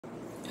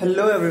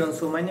Hello everyone,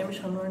 so my name is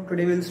Hanoi and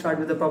today we'll start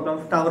with the problem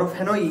of Tower of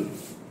Hanoi.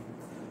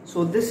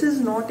 So this is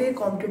not a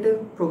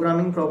competitive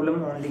programming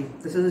problem only,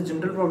 this is a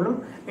general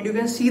problem and you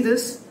can see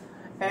this,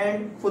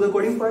 and for the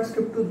coding part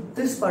skip to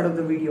this part of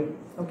the video.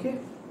 Okay,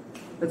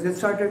 let's get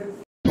started.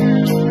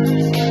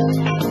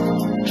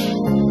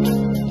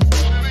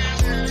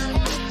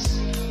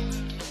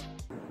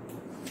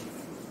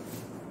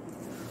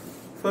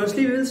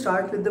 Firstly we will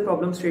start with the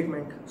problem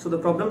statement. So the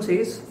problem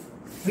says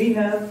we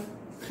have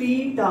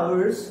three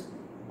towers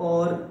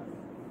or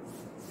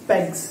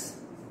pegs.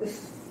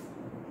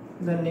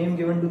 The name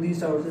given to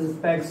these towers is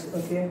pegs.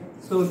 Okay,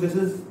 so this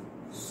is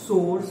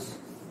source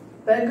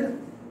peg,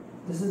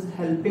 this is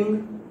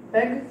helping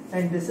peg,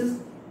 and this is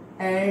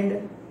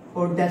end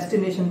or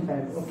destination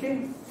peg.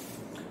 Okay,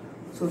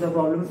 so the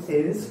problem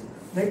is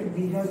that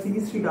we have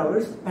these three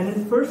towers, and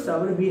in first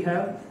tower we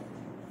have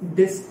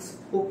discs.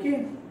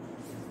 Okay,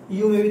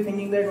 you may be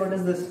thinking that what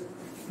is this?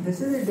 This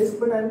is a disk,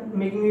 but I'm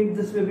making it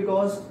this way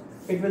because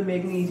it will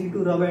make me easy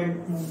to rub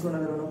and move to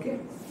another one. Okay,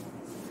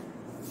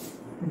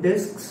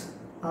 discs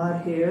are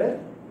here,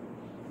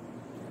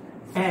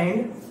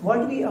 and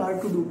what we are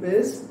to do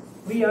is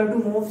we are to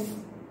move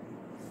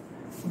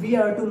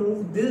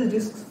these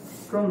discs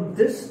from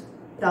this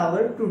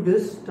tower to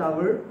this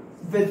tower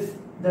with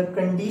the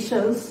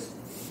conditions: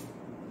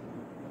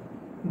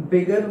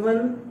 bigger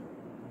one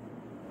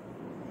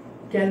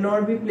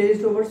cannot be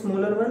placed over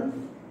smaller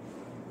one,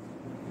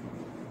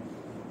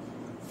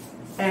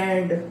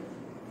 and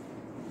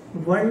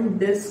one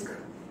disk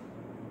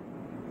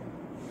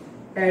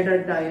at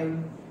a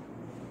time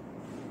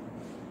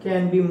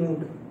can be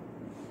moved.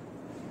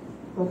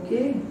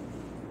 Okay,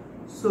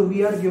 so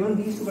we are given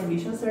these two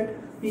conditions, that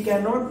we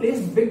cannot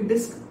place big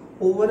disk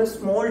over a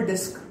small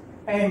disk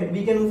and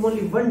we can move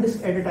only one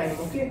disk at a time.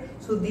 Okay,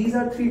 so these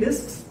are three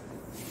disks,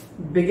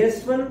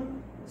 biggest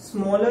one,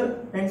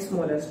 smaller and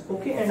smallest.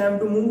 Okay, and I am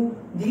to move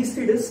these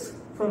three disks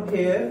from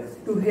here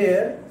to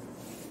here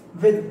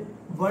with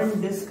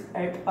one disk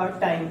at a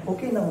time.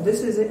 Okay, now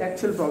this is an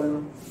actual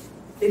problem.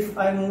 If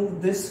I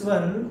move this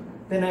one,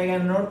 then I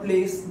cannot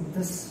place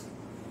this,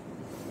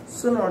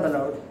 so not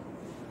allowed.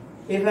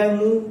 If I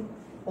move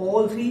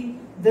all three,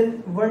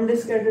 then one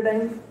disk at a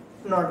time,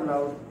 not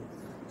allowed.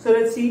 So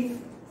let's see.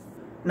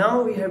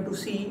 Now we have to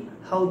see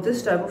how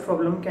this type of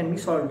problem can be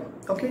solved.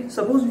 Okay,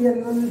 suppose we are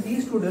given with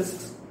these two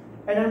disks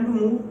and I am to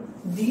move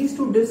these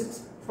two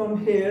disks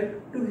from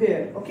here to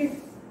here. Okay,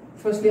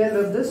 firstly I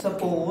love this.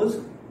 Suppose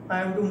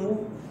I am to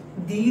move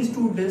these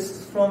two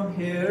disks from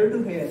here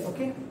to here.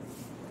 Okay,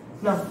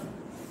 now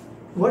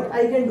what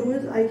I can do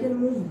is I can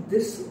move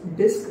this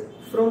disk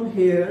from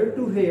here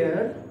to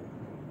here,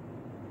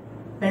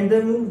 and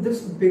then move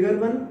this bigger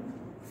one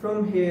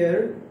from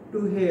here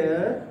to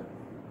here,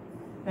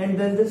 and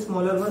then this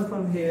smaller one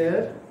from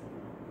here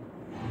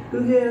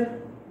to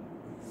here.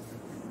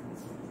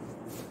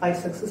 I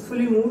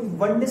successfully moved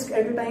one disk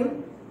at a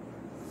time.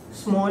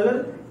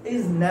 Smaller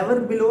is never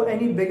below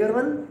any bigger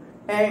one,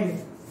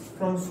 and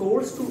from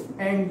source to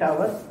end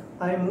tower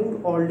I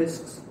moved all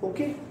disks.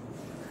 Okay,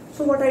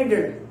 so what I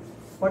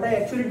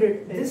actually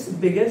did, this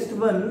biggest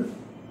one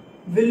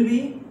will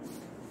be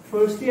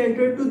firstly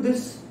entered to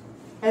this,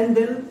 and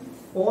then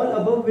all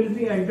above will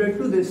be entered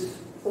to this.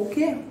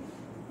 Okay,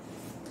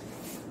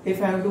 if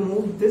I have to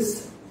move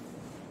this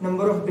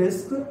number of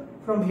disks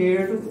from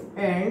here to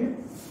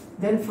end,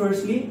 then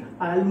firstly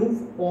I'll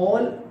move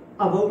all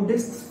above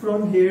disks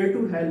from here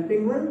to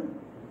helping one,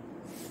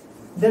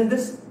 then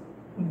this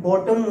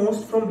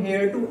bottommost from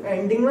here to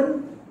ending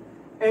one,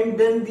 and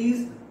then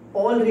these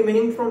all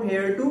remaining from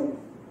here to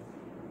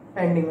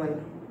ending one.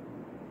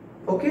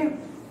 Okay,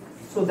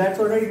 so that's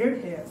what I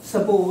did here.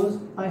 Suppose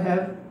I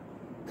have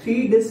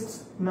three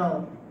disks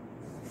now.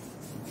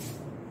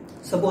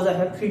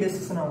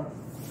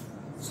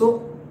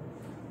 So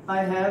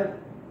I have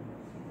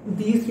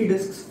these three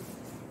disks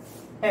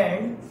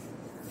and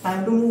I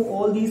have to move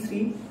all these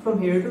three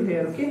from here to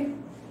here. Okay,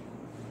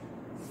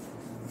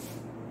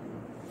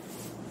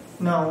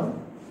 now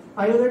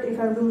I know that if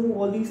I have to move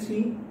all these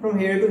three from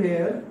here to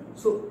here,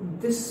 so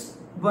this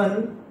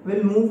one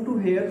will move to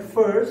here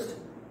first,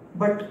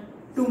 but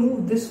to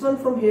move this one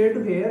from here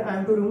to here I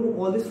have to remove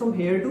all this from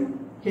here to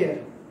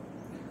here.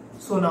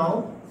 So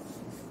now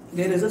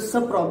there is a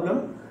sub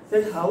problem,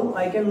 that how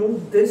I can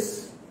move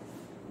this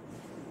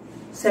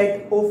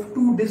set of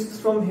two disks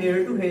from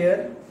here to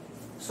here.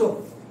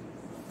 So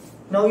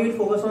now you will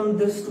focus on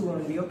this two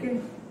only.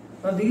 Okay,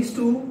 now these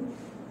two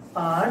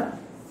are,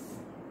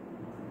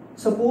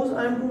 suppose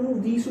I am to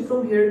move these two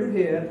from here to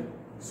here,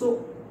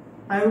 so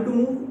I am to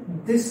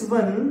move this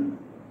one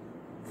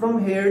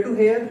from here to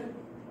here,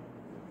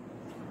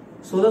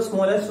 so the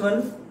smallest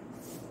one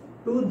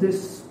to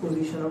this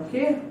position.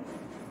 Okay,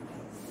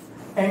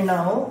 and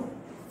now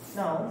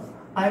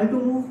I am to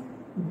move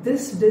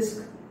this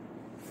disk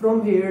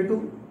from here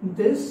to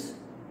this,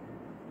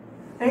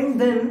 and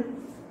then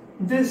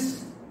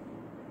this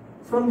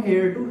from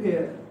here to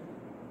here.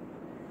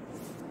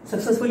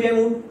 Successfully I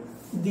moved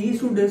these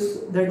two disks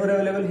that were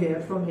available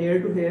here from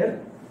here to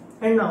here,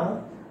 and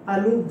now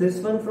I'll move this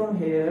one from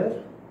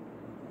here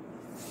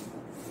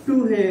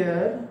to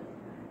here,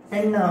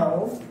 and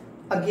now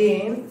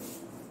again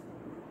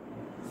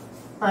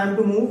I am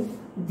to move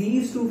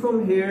these two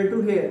from here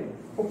to here.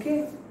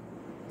 Okay,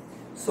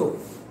 so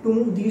to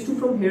move these two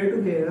from here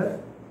to here,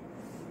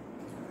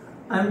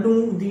 I am to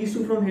move these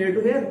two from here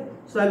to here.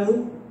 So I'll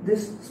move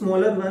this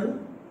smaller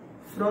one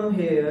from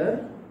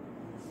here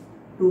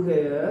to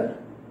here,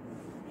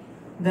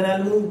 then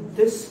I'll move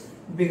this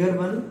bigger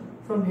one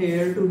from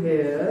here to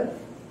here,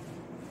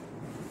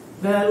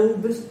 then I'll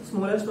move this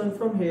smallest one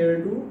from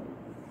here to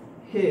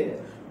here.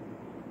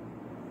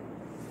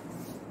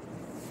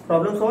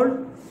 Problem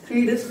solved.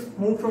 3 discs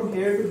moved from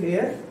here to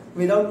here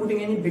without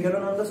putting any bigger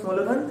one on the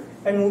smaller one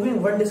and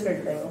moving one disc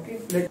at a time.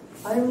 Okay,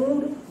 I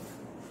moved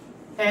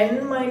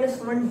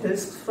n-1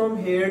 discs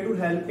from here to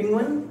helping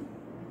one,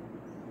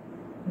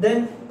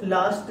 then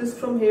last disc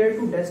from here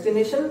to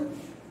destination,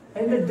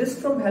 and the disc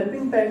from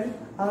helping peg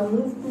are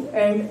moved to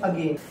end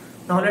again.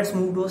 Now let's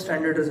move to a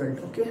standard result.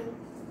 Okay,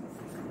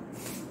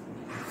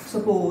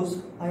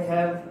 suppose I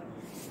have,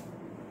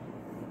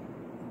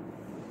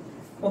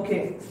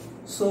 okay,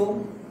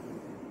 so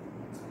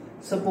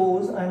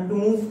suppose I am to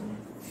move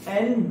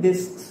n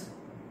discs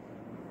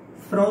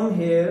from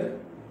here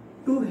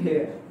to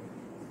here,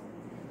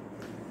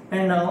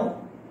 and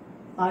now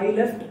I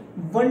left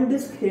one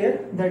disc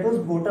here that was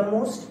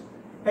bottommost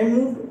and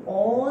moved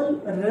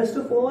all rest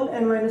of all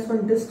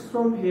n-1 discs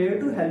from here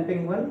to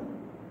helping one,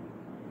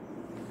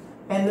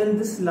 and then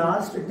this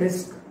last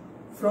disc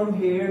from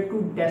here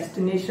to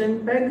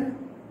destination peg,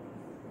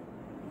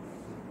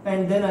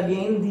 and then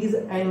again these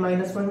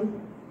n-1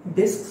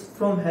 discs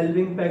from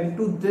helping peg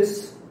to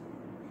this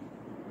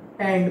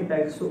end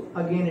peg, so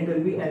again it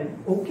will be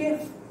n.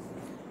 Okay,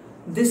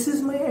 this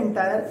is my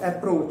entire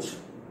approach.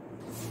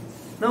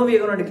 Now we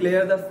are going to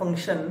declare the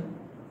function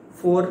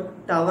for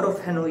Tower of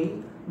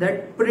Hanoi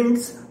that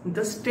prints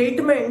the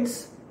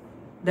statements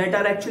that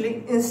are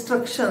actually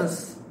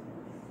instructions.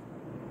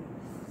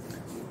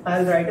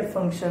 I'll write a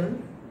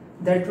function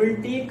that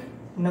will take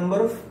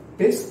number of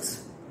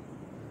disks,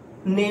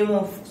 name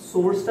of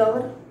source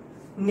tower,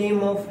 name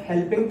of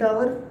helping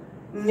tower,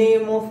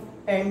 name of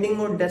ending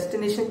or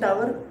destination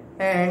tower,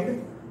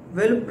 and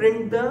will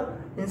print the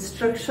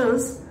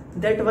instructions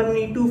that one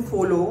need to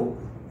follow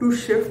to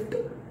shift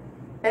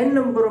n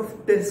number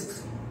of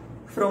disks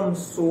from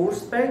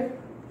source peg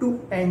to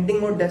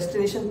ending or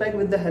destination peg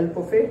with the help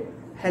of a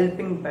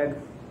helping peg.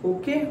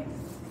 Okay,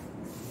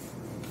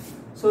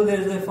 so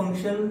there is a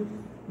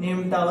function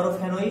named Tower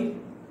of Hanoi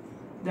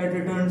that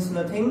returns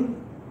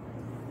nothing,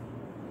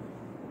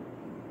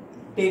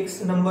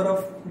 takes number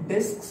of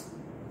disks,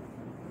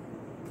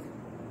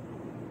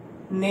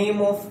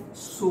 name of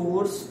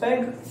source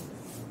peg,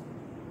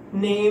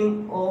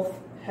 name of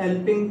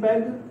helping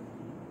peg,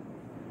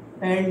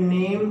 and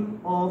name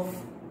of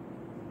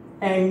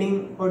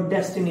ending or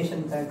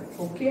destination peg.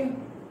 Okay,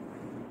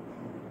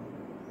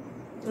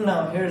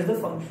 now here's the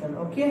function.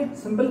 Okay,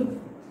 simple.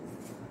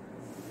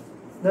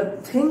 The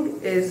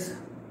thing is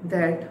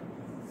that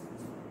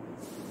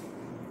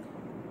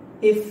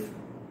if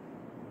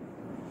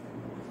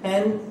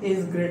n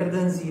is greater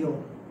than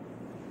 0,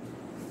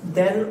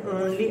 then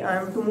only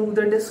I am to move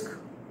the disk,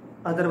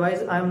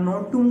 otherwise I am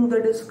not to move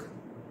the disk.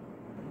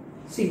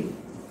 See,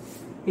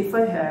 if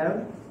I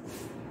have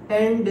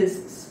n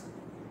disks,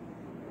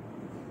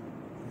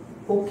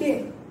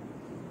 okay,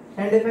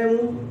 and if I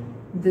move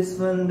this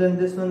one, then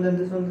this one, then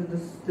this one,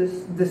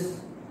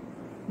 this,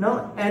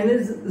 now n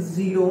is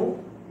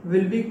 0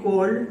 will be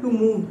called to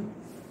move.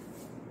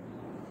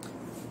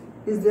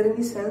 Is there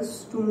any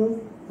sense to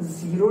move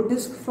 0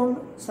 disk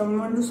from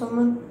someone to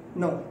someone?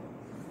 No.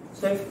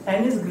 So if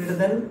n is greater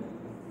than,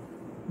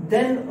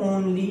 then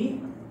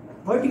only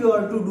what you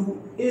are to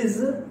do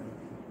is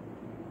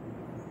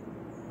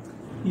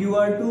you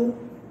are to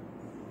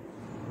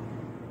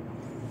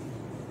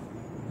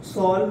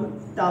solve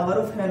Tower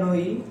of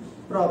Hanoi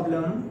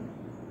problem,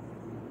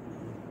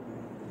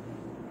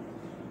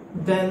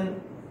 then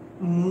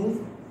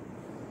move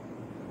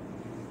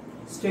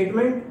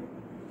statement,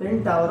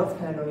 then Tower of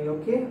Hanoi.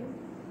 Okay,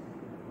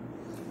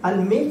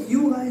 I'll make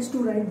you guys to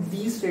write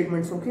these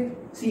statements. Okay,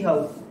 see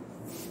how.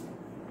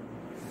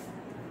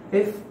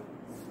 If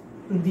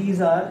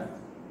these are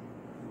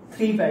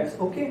 3 pegs,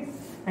 okay,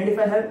 and if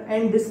I have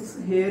n disks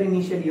here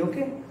initially,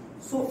 okay,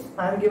 so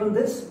I am given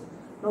this.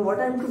 Now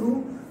what I am to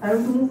do, I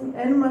am to move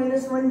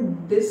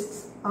n-1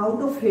 disks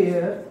out of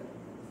here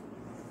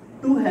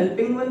to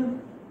helping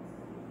one.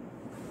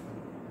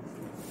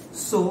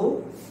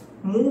 So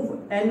move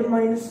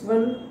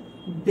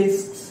n-1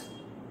 disks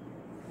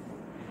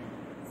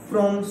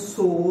from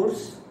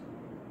source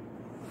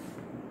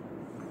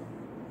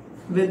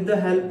with the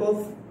help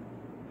of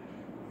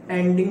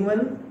ending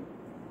one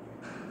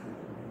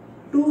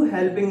to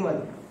helping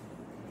one.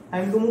 I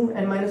am to move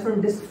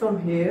n-1 disk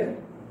from here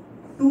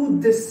to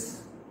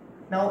this.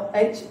 Now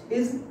h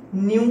is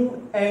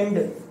new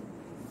end,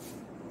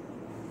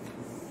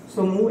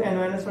 so move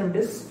n-1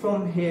 disks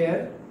from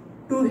here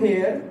to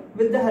here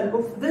with the help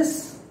of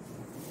this.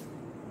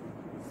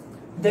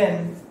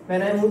 Then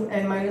when I move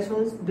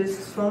n-1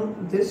 disks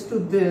from this to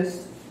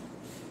this,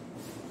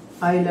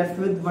 I left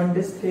with one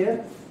disk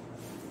here.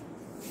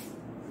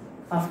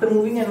 After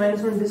moving n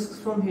minus 1 disks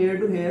from here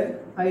to here,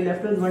 I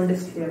left with one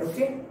disk here.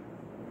 Okay.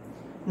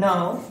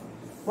 Now,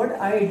 what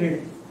I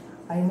did,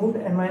 I moved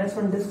n minus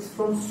 1 disks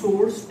from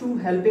source to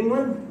helping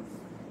one,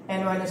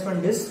 n minus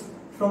 1 disk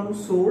from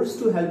source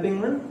to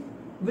helping one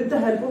with the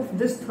help of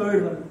this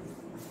third one.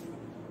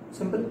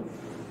 Simple.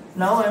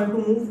 Now I am to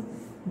move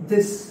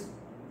this.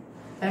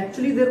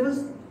 Actually, there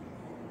was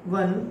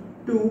 1,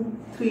 2,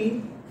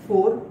 3,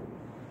 4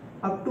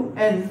 up to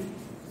n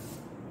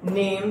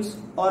names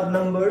or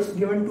numbers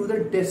given to the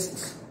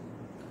disks.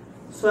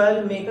 So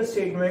I'll make a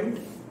statement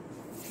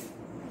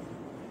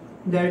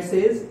that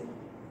says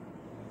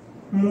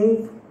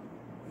move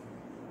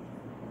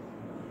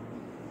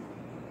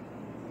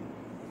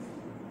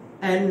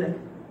n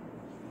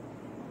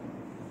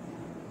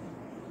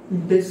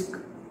disk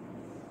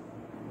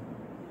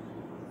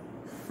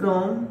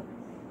from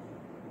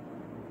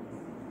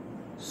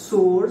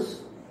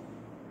source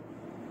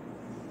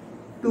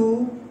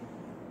to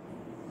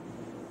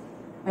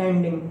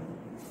ending.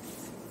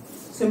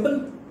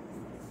 Simple.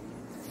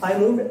 I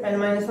moved n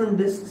minus 1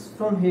 disks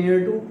from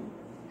here to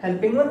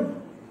helping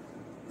one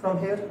from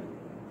here.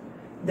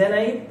 Then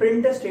I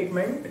print a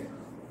statement,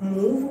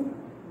 move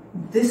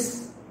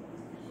this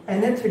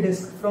nth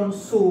disk from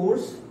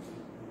source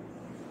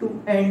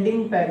to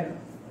ending peg.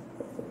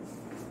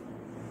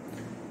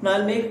 Now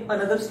I'll make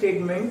another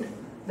statement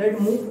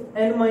that move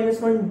n minus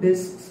 1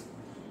 disks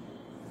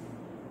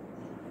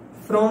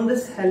from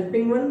this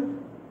helping one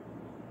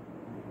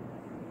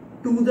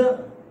to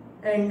the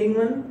ending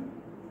one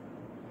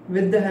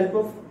with the help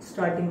of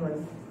starting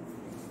one.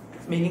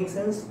 Making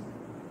sense?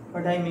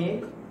 What I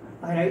make,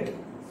 I write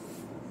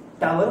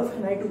tower of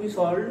Hanoi to be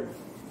solved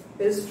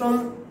is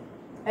from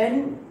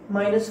n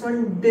minus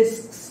 1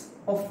 disks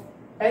of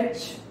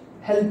h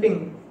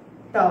helping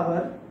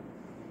tower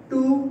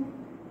to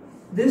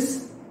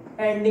this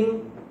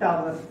ending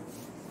tower.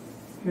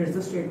 Here's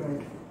the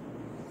statement.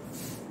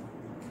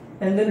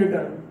 And then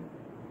return.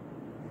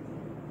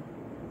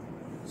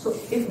 So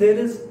if there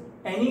is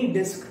any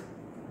disk,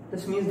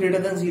 this means greater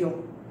than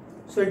 0.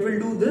 So it will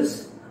do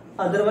this,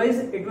 otherwise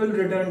it will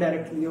return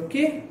directly.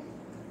 Okay?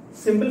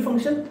 Simple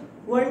function.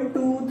 1,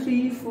 2,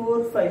 3,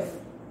 4, 5.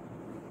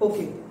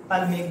 Okay,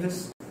 I'll make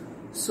this.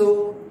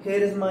 So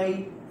here is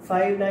my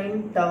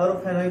 5-line Tower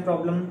of Hanoi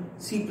problem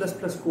C++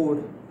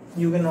 code.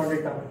 You can note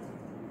it down.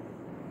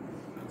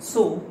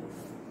 So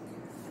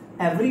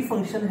every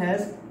function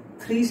has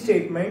 3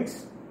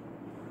 statements.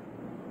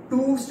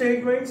 2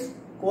 statements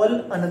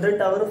call another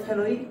Tower of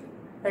Hanoi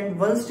and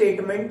 1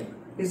 statement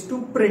is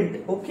to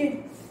print.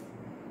 Okay.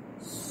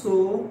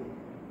 So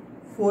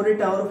for a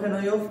Tower of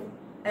Hanoi of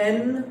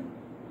n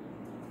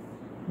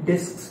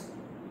disks,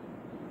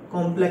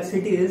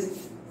 complexity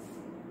is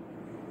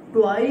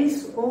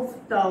twice of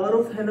Tower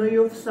of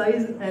Hanoi of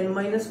size n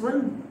minus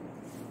 1,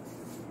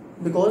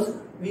 because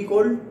we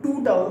call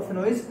 2 Tower of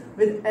Hanois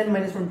with n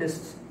minus 1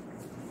 disks,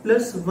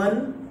 plus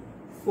 1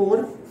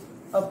 for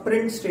a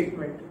print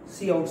statement,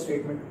 cout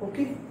statement.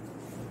 Okay.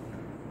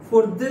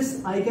 For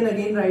this I can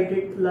again write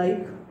it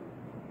like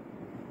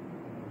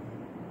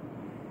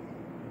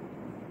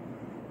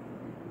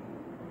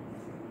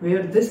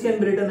where this can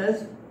be written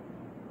as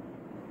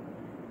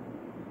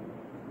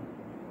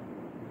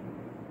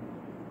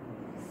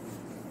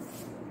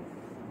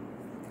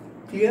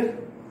clear.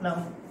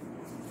 Now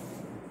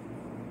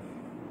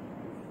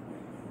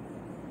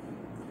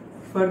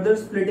further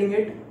splitting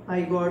it,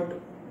 I got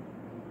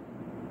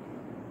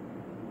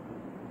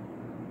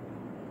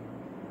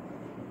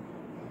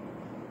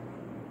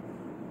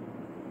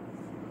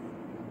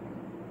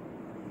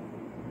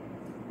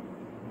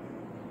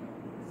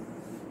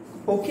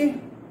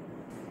okay.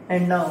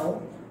 And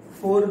now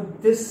for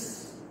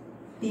this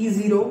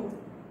T0,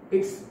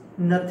 it's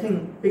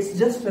nothing, it's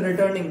just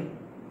returning.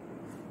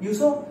 You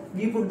saw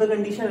we put the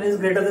condition is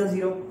greater than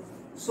 0.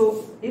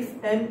 So if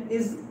n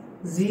is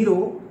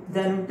 0,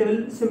 then it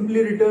will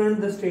simply return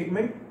the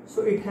statement.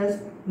 So it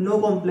has no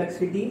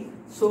complexity.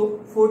 So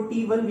for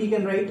T1 we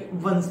can write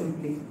 1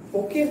 simply.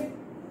 Okay.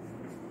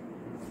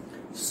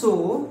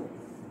 So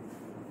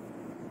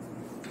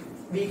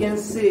we can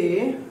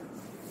say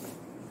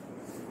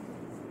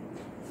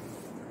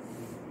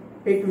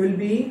it will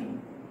be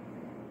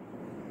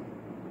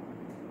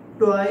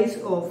twice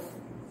of,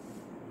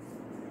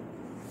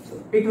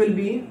 so it will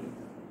be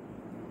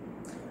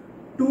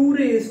 2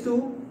 raised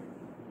to,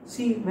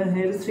 see when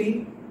here is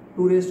 3,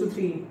 2 raised to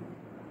 3,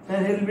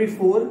 and here will be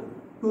 4,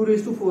 2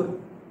 raised to 4.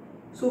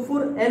 So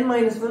for n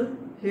minus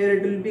 1, here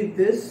it will be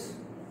this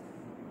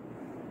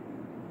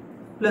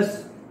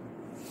plus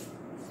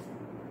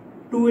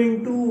 2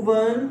 into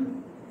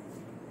 1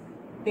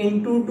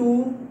 into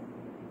 2,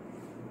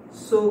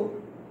 so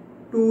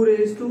 2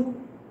 raised to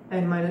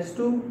n minus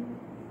 2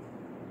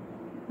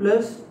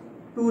 plus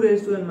 2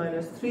 raised to n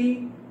minus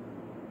 3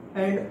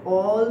 and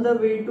all the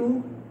way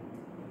to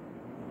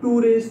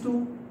 2 raised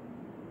to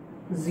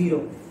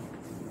 0.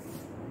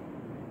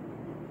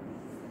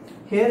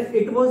 Here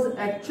it was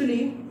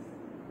actually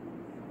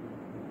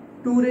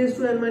 2 raised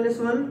to n minus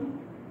 1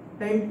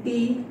 and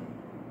t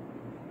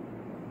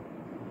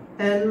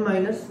n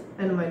minus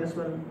n minus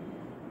 1.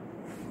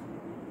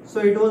 So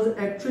it was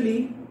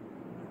actually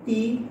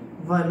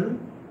t1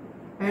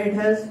 and it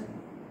has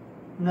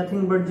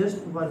nothing but just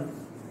one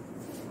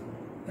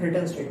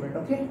written statement.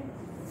 Okay,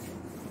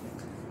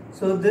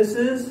 so this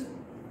is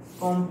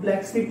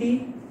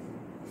complexity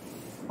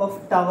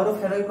of Tower of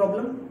Hanoi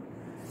problem,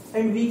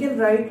 and we can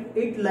write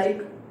it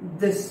like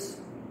this.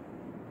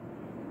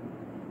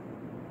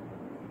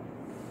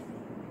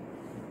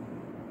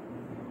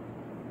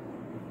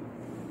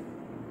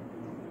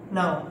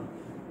 Now,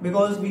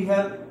 because we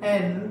have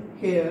n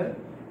here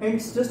and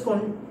it's just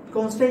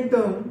constant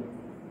term,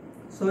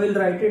 so we'll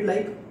write it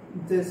like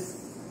this.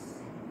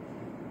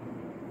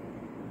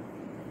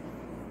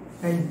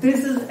 And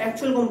this is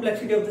actual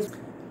complexity of this.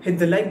 Hit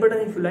the like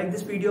button if you like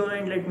this video,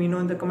 and let me know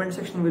in the comment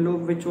section below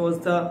which was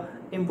the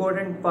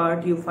important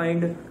part you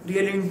find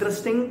really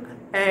interesting,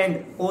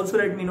 and also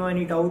let me know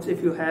any doubts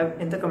if you have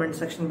in the comment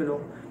section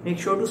below. Make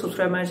sure to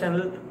subscribe my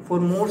channel for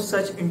more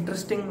such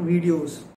interesting videos.